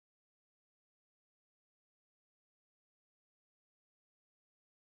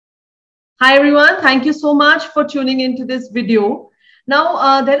Hi everyone, thank you so much for tuning into this video.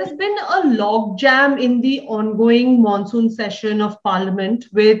 Now, there has been a logjam in the ongoing monsoon session of Parliament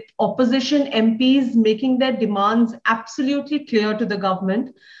with opposition MPs making their demands absolutely clear to the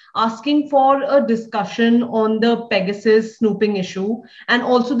government, asking for a discussion on the Pegasus snooping issue and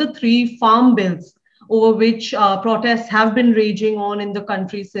also the three farm bills over which protests have been raging on in the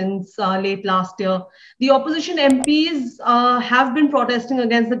country since late last year. The opposition MPs have been protesting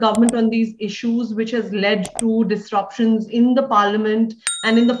against the government on these issues, which has led to disruptions in the parliament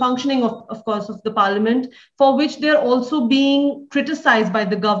and in the functioning of course, of the parliament, for which they're also being criticized by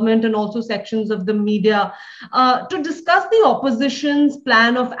the government and also sections of the media. To discuss the opposition's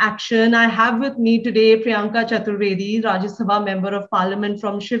plan of action, I have with me today Priyanka Chaturvedi, Rajya Sabha member of parliament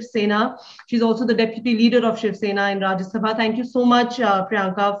from Shiv Sena. She's also the deputy leader of Shiv Sena in Rajya Sabha. Thank you so much,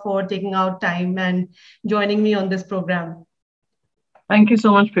 Priyanka, for taking out time and joining me on this program. Thank you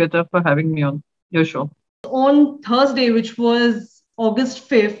so much, Priyata, for having me on your show. On Thursday, which was August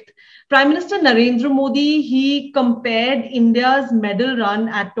 5th, Prime Minister Narendra Modi, he compared India's medal run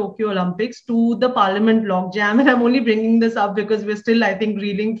at Tokyo Olympics to the parliament logjam. And I'm only bringing this up because we're still, I think,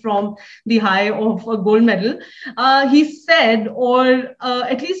 reeling from the high of a gold medal. He said, or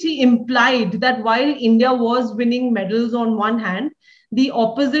at least he implied, that while India was winning medals on one hand, the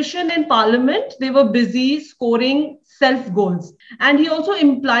opposition in parliament, they were busy scoring self goals. And he also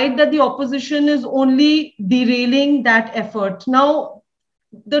implied that the opposition is only derailing that effort. Now,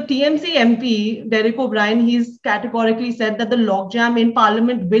 the TMC MP, Derek O'Brien, he's categorically said that the logjam in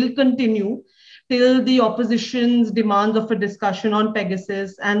parliament will continue till the opposition's demands of a discussion on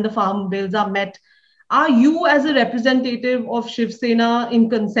Pegasus and the farm bills are met. Are you, as a representative of Shiv Sena, in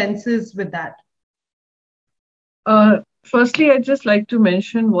consensus with that? Firstly, I'd just like to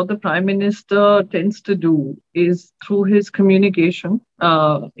mention what the Prime Minister tends to do is through his communication,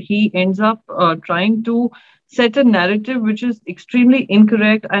 he ends up trying to set a narrative which is extremely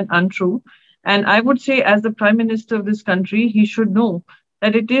incorrect and untrue. And I would say, as the Prime Minister of this country, he should know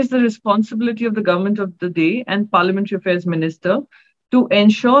that it is the responsibility of the government of the day and Parliamentary Affairs Minister to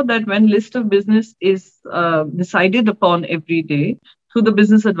ensure that when list of business is decided upon every day through the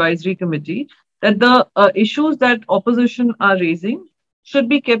Business Advisory Committee, that the issues that opposition are raising should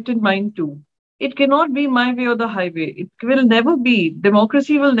be kept in mind too. It cannot be my way or the highway. It will never be.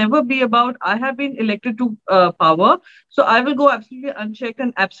 Democracy will never be about, I have been elected to power, so I will go absolutely unchecked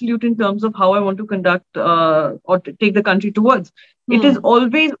and absolute in terms of how I want to conduct or take the country towards. It is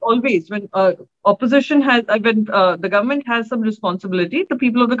always when opposition has, when the government has some responsibility, the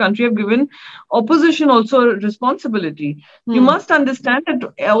people of the country have given opposition also a responsibility. You must understand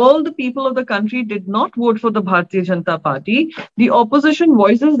that all the people of the country did not vote for the Bharatiya Janata Party. The opposition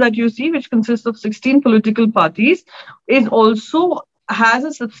voices that you see, which consists of 16 political parties, is also has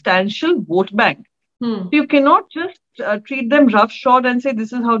a substantial vote bank. You cannot just treat them roughshod and say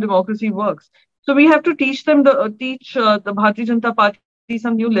this is how democracy works. So we have to teach them the Bharatiya Janata Party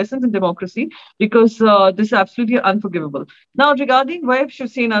some new lessons in democracy, because this is absolutely unforgivable. Now, regarding where Shiv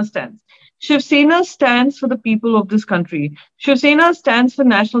Sena stands. Shiv Sena stands for the people of this country. Shiv Sena stands for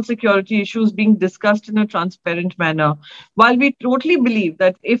national security issues being discussed in a transparent manner. While we totally believe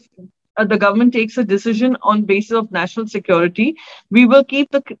that if the government takes a decision on basis of national security, we will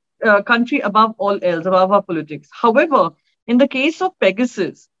keep the country above all else, above our politics. However, in the case of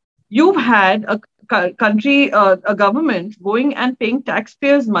Pegasus, you've had a country, a government going and paying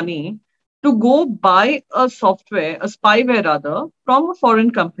taxpayers' money to go buy a software, a spyware rather, from a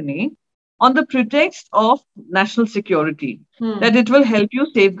foreign company on the pretext of national security, that it will help you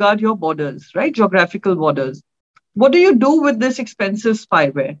safeguard your borders, right? Geographical borders. What do you do with this expensive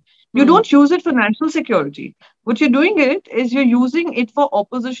spyware? You don't use it for national security. What you're doing it is you're using it for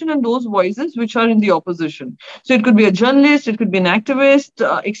opposition and those voices which are in the opposition. So it could be a journalist, it could be an activist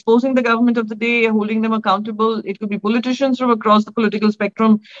exposing the government of the day, holding them accountable. It could be politicians from across the political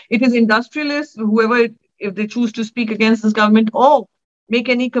spectrum. It is industrialists, whoever, if they choose to speak against this government or make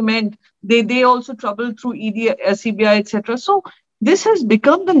any comment, they also trouble through ED, CBI, etc. So this has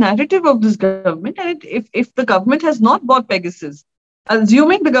become the narrative of this government. And if the government has not bought Pegasus,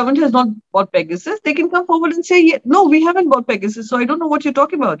 assuming the government has not bought Pegasus, they can come forward and say, yeah, no, we haven't bought Pegasus, so I don't know what you're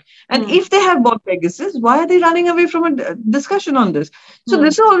talking about. And if they have bought Pegasus, why are they running away from a discussion on this? So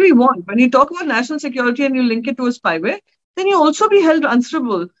this is all we want. When you talk about national security and you link it to a spyware, then you also be held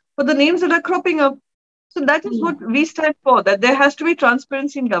answerable for the names that are cropping up. So that is what Hmm. we stand for, that there has to be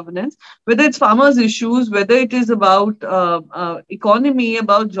transparency in governance, whether it's farmers' issues, whether it is about economy,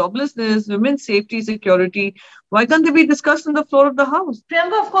 about joblessness, women's safety, security. Why can't they be discussed on the floor of the House?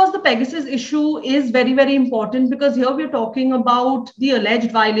 Priyanka, of course, the Pegasus issue is very, very important because here we're talking about the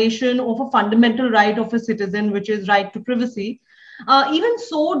alleged violation of a fundamental right of a citizen, which is right to privacy. Even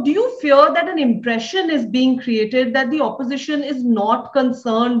so, do you fear that an impression is being created that the opposition is not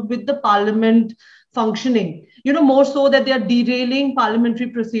concerned with the parliament functioning? More so that they are derailing parliamentary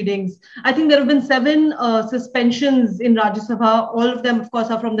proceedings. I think there have been seven suspensions in Rajya Sabha. All of them, of course,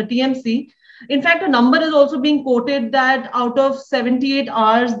 are from the TMC. In fact, a number is also being quoted that out of 78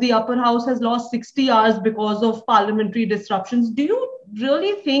 hours, the upper house has lost 60 hours because of parliamentary disruptions. Do you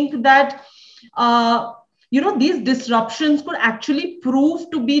really think that, these disruptions could actually prove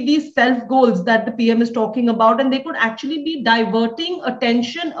to be these self goals that the PM is talking about, and they could actually be diverting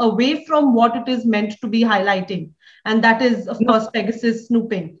attention away from what it is meant to be highlighting? And that is, of No, course, Pegasus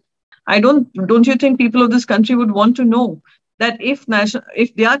snooping. I don't you think people of this country would want to know that if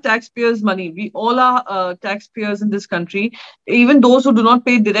they are taxpayers' money, we all are taxpayers in this country. Even those who do not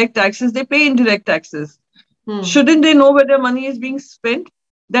pay direct taxes, they pay indirect taxes. Hmm. Shouldn't they know where their money is being spent?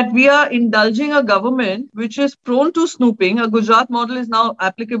 That we are indulging a government which is prone to snooping. A Gujarat model is now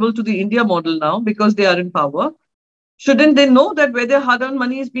applicable to the India model now because they are in power. Shouldn't they know that where their hard-earned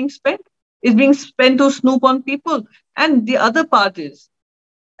money is being spent to snoop on people? And the other part is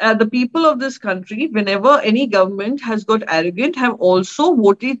the people of this country, whenever any government has got arrogant, have also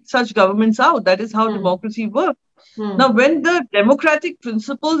voted such governments out. That is how Hmm. democracy works. Now, Hmm. when the democratic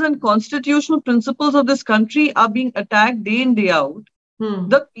principles and constitutional principles of this country are being attacked day in, day out, Hmm.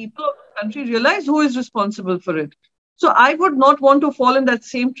 the people of the country realize who is responsible for it. So I would not want to fall in that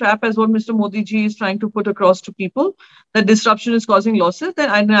same trap as what Mr. Modi ji is trying to put across to people, that disruption is causing losses.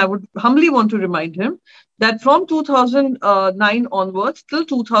 Then I would humbly want to remind him that from 2009 onwards till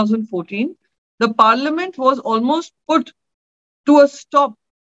 2014, the parliament was almost put to a stop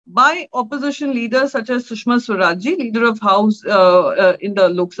by opposition leaders such as Sushma Swaraj ji, leader of House in the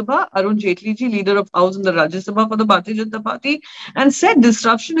Lok Sabha, Arun Jaitley ji, leader of House in the Rajya Sabha for the Bharatiya Janata Party, and said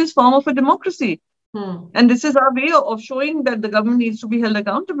disruption is form of a democracy. Hmm. And this is our way of showing that the government needs to be held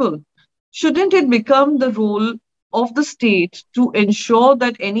accountable. Shouldn't it become the role of the state to ensure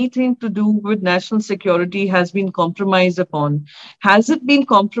that anything to do with national security has been compromised upon? Has it been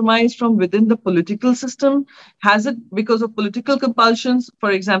compromised from within the political system? Has it because of political compulsions?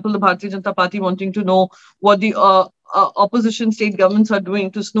 For example, the Bharatiya Janata Party wanting to know what the opposition state governments are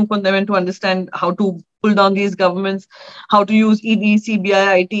doing to snoop on them and to understand how to pull down these governments, how to use ED,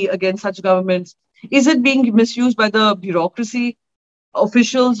 CBI, IT against such governments. Is it being misused by the bureaucracy,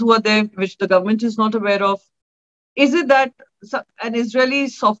 officials who are there, which the government is not aware of? Is it that an Israeli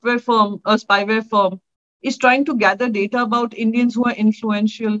software firm, a spyware firm, is trying to gather data about Indians who are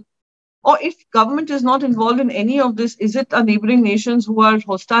influential? Or if government is not involved in any of this, is it our neighboring nations who are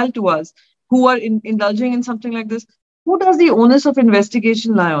hostile to us, who are indulging in something like this? Who does the onus of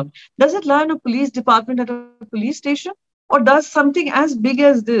investigation lie on? Does it lie on a police department at a police station? Or does something as big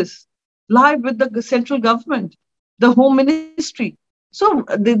as this lie with the central government, the home ministry? So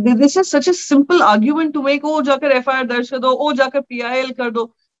this is such a simple argument to make, oh, jakar FIR darj kar do, oh, jakar PIL kar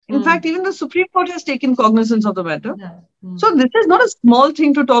do. In fact, Hmm. even the Supreme Court has taken cognizance of the matter. Yeah. Hmm. So this is not a small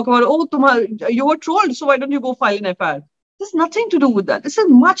thing to talk about. Oh, you were trolled, so why don't you go file an FIR? There's nothing to do with that. This is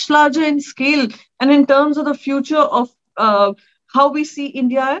much larger in scale and in terms of the future of how we see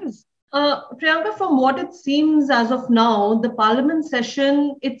India as. Priyanka, from what it seems as of now, the parliament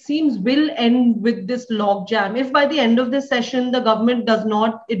session, it seems, will end with this logjam. If by the end of this session, the government does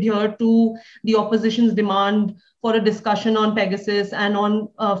not adhere to the opposition's demand for a discussion on Pegasus and on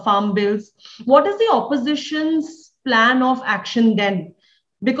farm bills, what is the opposition's plan of action then?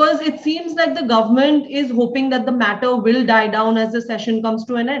 Because it seems like the government is hoping that the matter will die down as the session comes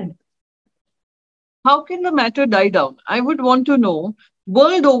to an end. How can the matter die down? I would want to know,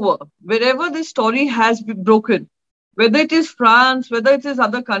 world over, wherever this story has been broken, whether it is France, whether it is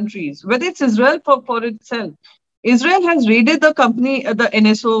other countries, whether it's Israel for itself. Israel has raided the company, the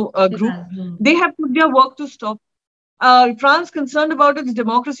NSO It group. has. Hmm. They have put their work to stop. France, concerned about its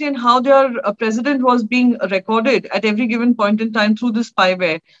democracy and how their president was being recorded at every given point in time through the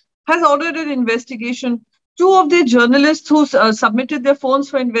spyware, has ordered an investigation. Two of their journalists who submitted their phones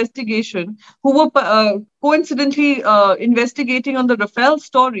for investigation, who were coincidentally investigating on the Rafale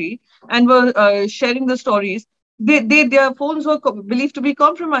story and were sharing the stories, their phones were believed to be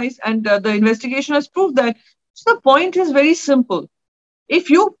compromised, and the investigation has proved that. So the point is very simple. If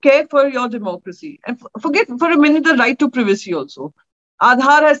you care for your democracy, and forget for a minute the right to privacy also,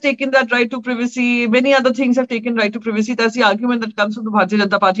 Aadhaar has taken that right to privacy. Many other things have taken right to privacy. That's the argument that comes from the Bharatiya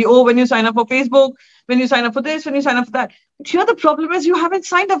Janata Party. Oh, when you sign up for Facebook, when you sign up for this, when you sign up for that. But here the problem is you haven't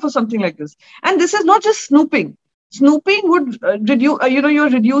signed up for something like this. And this is not just snooping. Snooping would reduce, you're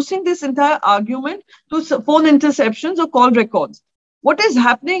reducing this entire argument to phone interceptions or call records. What is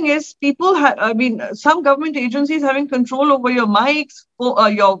happening is some government agencies having control over your mics,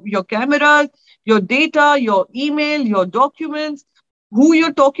 your cameras, your data, your email, your documents, who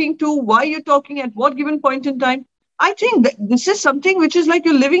you're talking to, why you're talking at what given point in time. I think that this is something which is like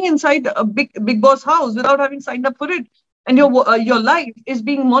you're living inside a big boss house without having signed up for it, and your life is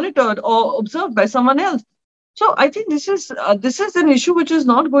being monitored or observed by someone else. So I think this is an issue which is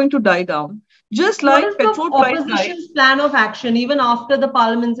not going to die down. Just What like is the petrol price rise, opposition's plan of action even after the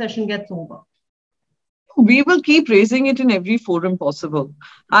parliament session gets over? we will keep raising it in every forum possible.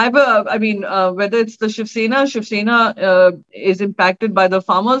 Whether it's the Shiv Sena is impacted by the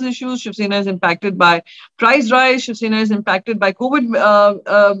farmers' issues. Shiv Sena is impacted by price rise. Shiv Sena is impacted by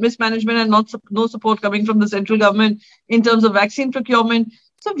COVID mismanagement and no support coming from the central government in terms of vaccine procurement.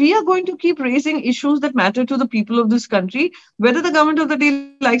 So we are going to keep raising issues that matter to the people of this country, whether the government of the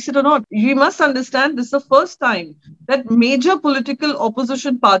day likes it or not. We must understand this is the first time that major political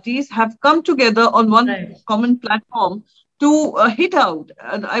opposition parties have come together on one Right. common platform to hit out,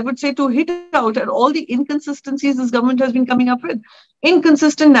 and I would say to hit out at all the inconsistencies this government has been coming up with.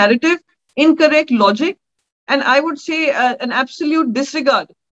 Inconsistent narrative, incorrect logic, and I would say an absolute disregard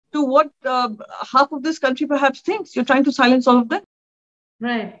to what half of this country perhaps thinks. You're trying to silence all of that.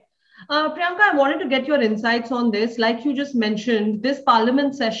 Right. Priyanka, I wanted to get your insights on this. Like you just mentioned, this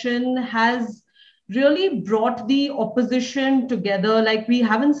parliament session has really brought the opposition together like we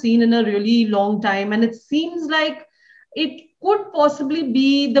haven't seen in a really long time. And it seems like it could possibly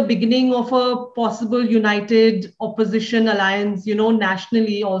be the beginning of a possible united opposition alliance,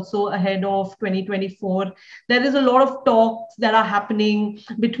 nationally also ahead of 2024. There is a lot of talks that are happening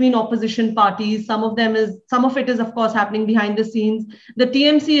between opposition parties. Some of it is, of course, happening behind the scenes. The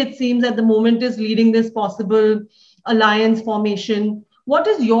TMC, it seems, at the moment is leading this possible alliance formation. What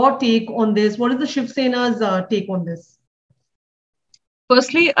is your take on this? What is the Shiv Sena's take on this?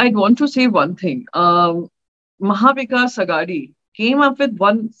 Firstly, I'd want to say one thing. Mahavikas Agadi came up with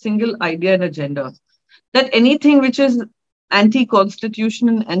one single idea and agenda, that anything which is anti-constitution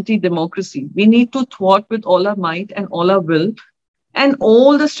and anti-democracy, we need to thwart with all our might and all our will and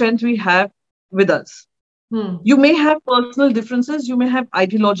all the strength we have with us. You may have personal differences, you may have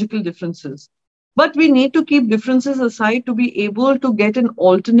ideological differences, but we need to keep differences aside to be able to get an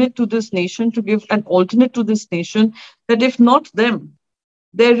alternate to this nation, to give an alternate to this nation, that if not them,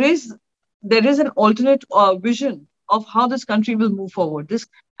 there is an alternate vision of how this country will move forward.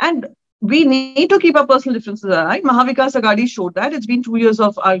 And we need to keep our personal differences aside. Mahavikas Agadi showed that. It's been 2 years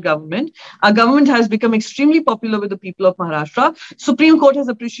of our government. Our government has become extremely popular with the people of Maharashtra. Supreme Court has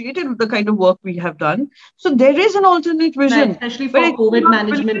appreciated the kind of work we have done. So there is an alternate vision, right, especially for COVID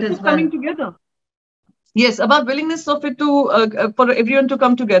management as well. Coming together. Yes, about willingness of it to for everyone to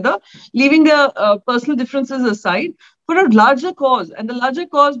come together, leaving their personal differences aside for a larger cause, and the larger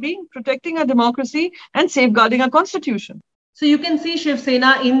cause being protecting our democracy and safeguarding our constitution. So you can see Shiv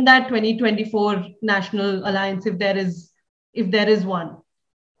Sena in that 2024 national alliance if there is one.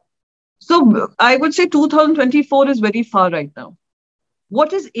 So I would say 2024 is very far right now.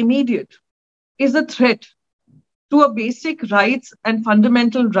 What is immediate is a threat to our basic rights and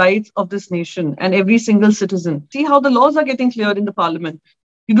fundamental rights of this nation and every single citizen. See how the laws are getting cleared in the parliament.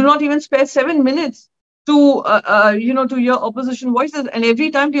 You do not even spare 7 minutes to hear opposition voices. And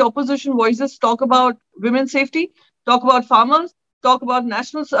every time the opposition voices talk about women's safety, talk about farmers, talk about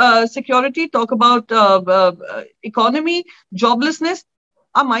national security, talk about economy, joblessness,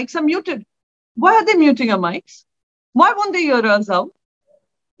 our mics are muted. Why are they muting our mics? Why won't they hear us out?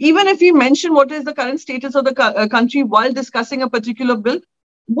 Even if we mention what is the current status of the country while discussing a particular bill,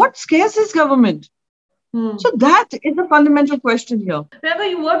 what scares this government? So that is the fundamental question here. Priyanka,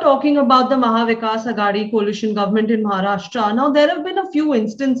 you were talking about the Mahavikas Agadi coalition government in Maharashtra. Now, there have been a few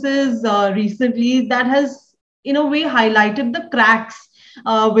instances recently that has, in a way, highlighted the cracks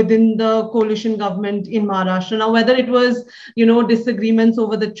within the coalition government in Maharashtra. Now, whether it was, disagreements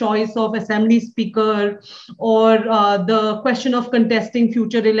over the choice of assembly speaker or the question of contesting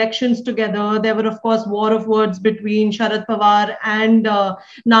future elections together, there were, of course, war of words between Sharad Pawar and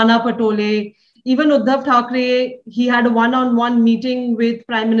Nana Patole. Even Uddhav Thackeray, he had a one-on-one meeting with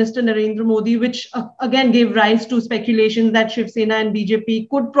Prime Minister Narendra Modi, which again gave rise to speculations that Shiv Sena and BJP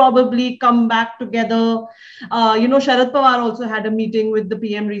could probably come back together. Sharad Pawar also had a meeting with the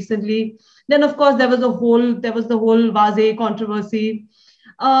PM recently. Then, of course, there was the whole Vaze controversy.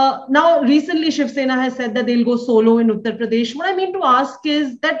 Now, recently, Shiv Sena has said that they'll go solo in Uttar Pradesh. What I mean to ask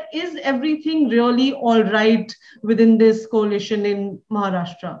is that is everything really all right within this coalition in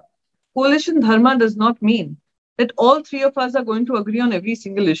Maharashtra? Coalition dharma does not mean that all three of us are going to agree on every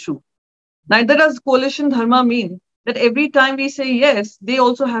single issue. Neither does coalition dharma mean that every time we say yes, they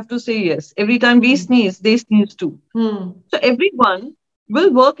also have to say yes. Every time we sneeze, they sneeze too. So everyone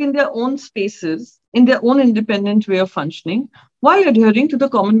will work in their own spaces, in their own independent way of functioning, while adhering to the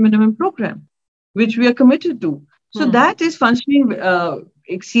common minimum program, which we are committed to. So that is functioning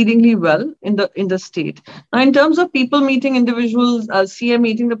exceedingly well in the state. Now, in terms of people meeting individuals, CM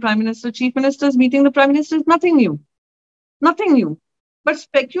meeting the prime minister, chief ministers meeting the prime minister is nothing new, nothing new. But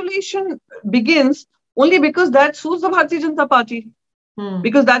speculation begins only because that suits the Bharatiya Janata Party,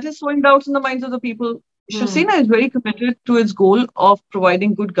 because that is sowing doubts in the minds of the people. Shiv Sena is very committed to its goal of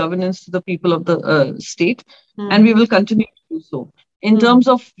providing good governance to the people of the state, and we will continue to do so. In terms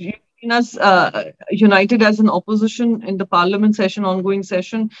of us united as an opposition in the parliament session, ongoing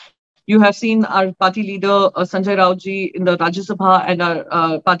session, you have seen our party leader Sanjay Rautji in the Rajya Sabha and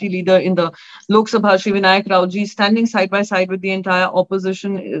our party leader in the Lok Sabha, Shri Vinayak Rautji, standing side by side with the entire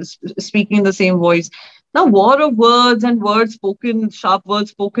opposition, speaking in the same voice. Now, war of words and words spoken, sharp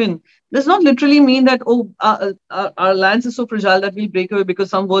words spoken, does not literally mean that, oh, our alliance is so fragile that we'll break away because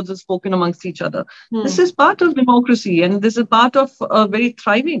some words are spoken amongst each other. This is part of democracy, and this is part of a very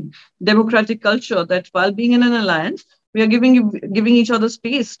thriving democratic culture that while being in an alliance, we are giving each other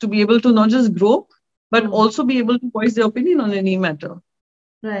space to be able to not just grow, but also be able to voice their opinion on any matter.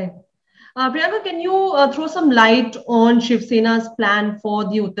 Right. Priyanka, can you throw some light on Shiv Sena's plan for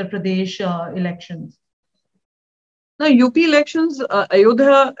the Uttar Pradesh elections? Now, UP elections,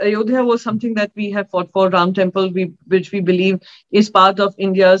 Ayodhya was something that we have fought for, Ram Temple, which we believe is part of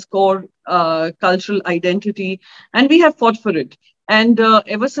India's core cultural identity, and we have fought for it. And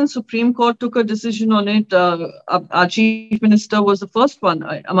ever since Supreme Court took a decision on it, our chief minister was the first one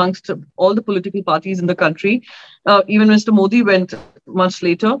amongst all the political parties in the country. Even Mr. Modi went much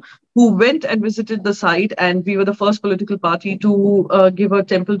later, who went and visited the site, and we were the first political party to give a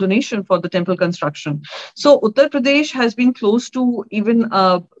temple donation for the temple construction. So Uttar Pradesh has been close to even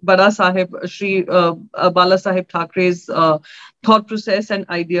Bada Sahib, Shri Bala Sahib Thakre's thought process and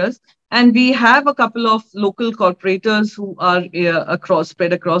ideas. And we have a couple of local corporators who are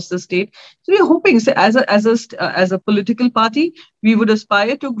spread across the state. So we're hoping, so as a political party, we would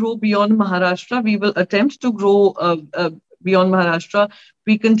aspire to grow beyond Maharashtra. We will attempt to grow beyond Maharashtra.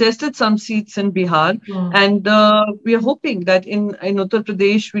 We contested some seats in Bihar, and we are hoping that in Uttar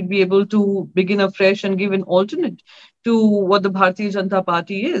Pradesh, we'd be able to begin afresh and give an alternate to what the Bharatiya Janata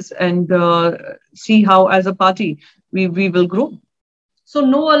Party is, and see how, as a party, we will grow. So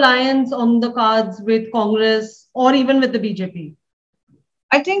no alliance on the cards with Congress or even with the BJP?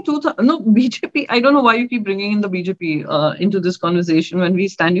 I think no BJP. I don't know why you keep bringing in the BJP into this conversation when we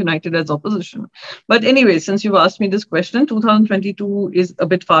stand united as opposition. But anyway, since you've asked me this question, 2022 is a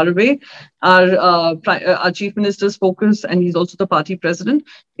bit far away. Our chief minister's focus, and he's also the party president,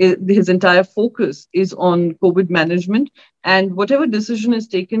 his entire focus is on COVID management. And whatever decision is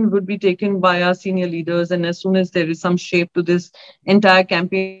taken would be taken by our senior leaders. And as soon as there is some shape to this entire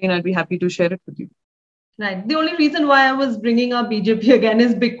campaign, I'd be happy to share it with you. Right. The only reason why I was bringing up BJP again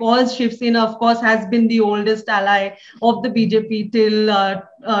is because Shiv Sena, of course, has been the oldest ally of the BJP till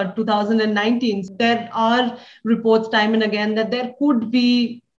 2019. There are reports time and again that there could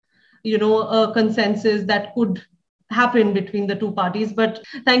be, a consensus that could happen between the two parties. But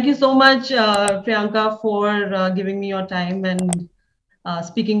thank you so much, Priyanka, for giving me your time and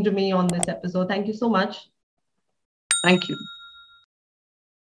speaking to me on this episode. Thank you so much. Thank you.